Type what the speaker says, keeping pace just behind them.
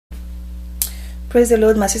Praise the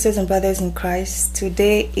Lord, my sisters and brothers in Christ.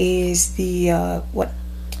 Today is the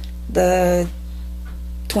the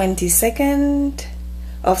 22nd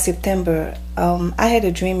of September. I had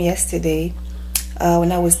a dream yesterday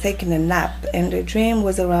when I was taking a nap, and the dream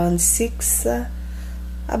was around 6, I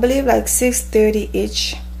believe like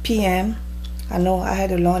 6:30 p.m. I know I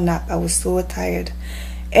had a long nap. I was so tired.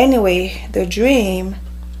 Anyway, the dream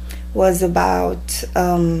was about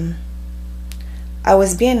I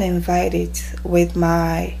was being invited with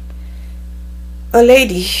a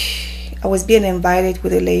lady. I was being invited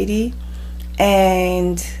with a lady,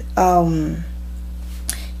 and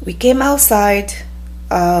we came outside,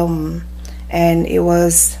 and it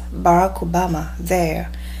was Barack Obama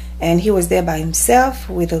there, and he was there by himself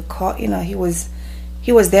with a car. You know, he was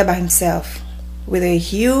there by himself with a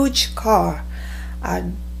huge car.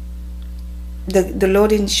 The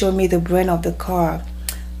Lord didn't show me the brand of the car,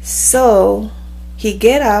 so he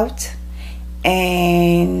get out,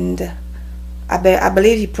 and I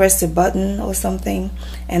believe he pressed a button or something,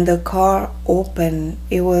 and the car opened.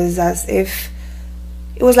 It was as if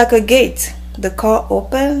it was like a gate. The car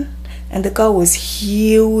opened, and the car was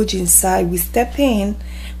huge inside. We stepped in,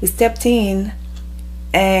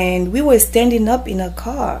 and we were standing up in a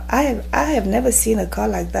car. I have never seen a car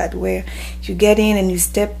like that, where you get in and you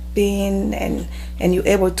step in and you're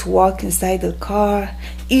able to walk inside the car.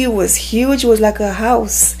 It was huge. It was like a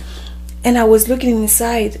house, and I was looking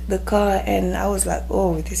inside the car, and I was like,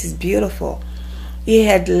 oh, this is beautiful. It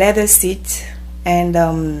had leather seat, and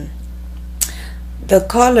the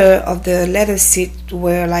color of the leather seat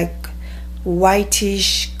were like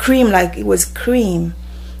whitish cream, like it was cream,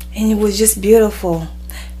 and it was just beautiful.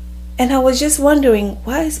 And I was just wondering,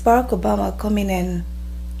 why is Barack Obama coming and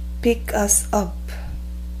pick us up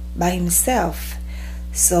by himself?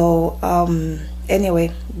 So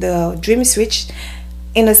anyway, the dream switched.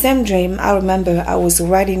 In the same dream, I remember I was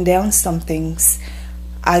writing down some things.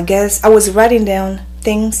 I guess I was writing down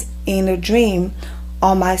things in a dream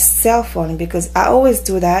on my cell phone, because I always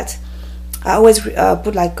do that. I always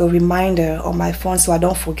put like a reminder on my phone so I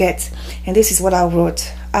don't forget. And this is what I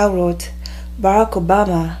wrote. I wrote, Barack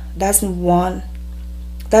Obama doesn't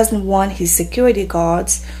want his security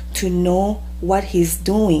guards to know what he's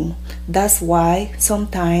doing. That's why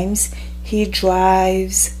sometimes he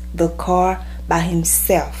drives the car by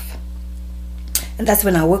himself. And that's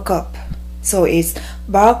when I woke up. So it's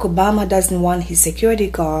Barack Obama doesn't want his security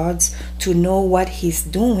guards to know what he's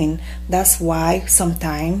doing. That's why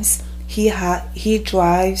sometimes he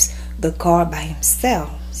drives the car by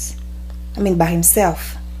himself. By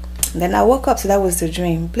himself. And then I woke up. So that was the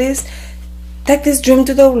dream. Please take this dream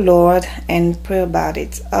to the Lord and pray about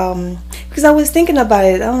it. Because I was thinking about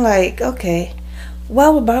it. I'm like, okay, why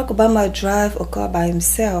would Barack Obama drive a car by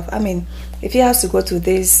himself? If he has to go to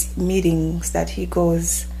these meetings that he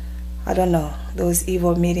goes, I don't know, those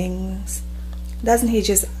evil meetings, doesn't he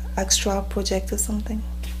just extra project or something?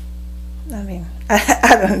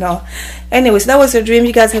 I don't know. Anyways, that was a dream.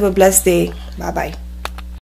 You guys have a blessed day. Bye bye.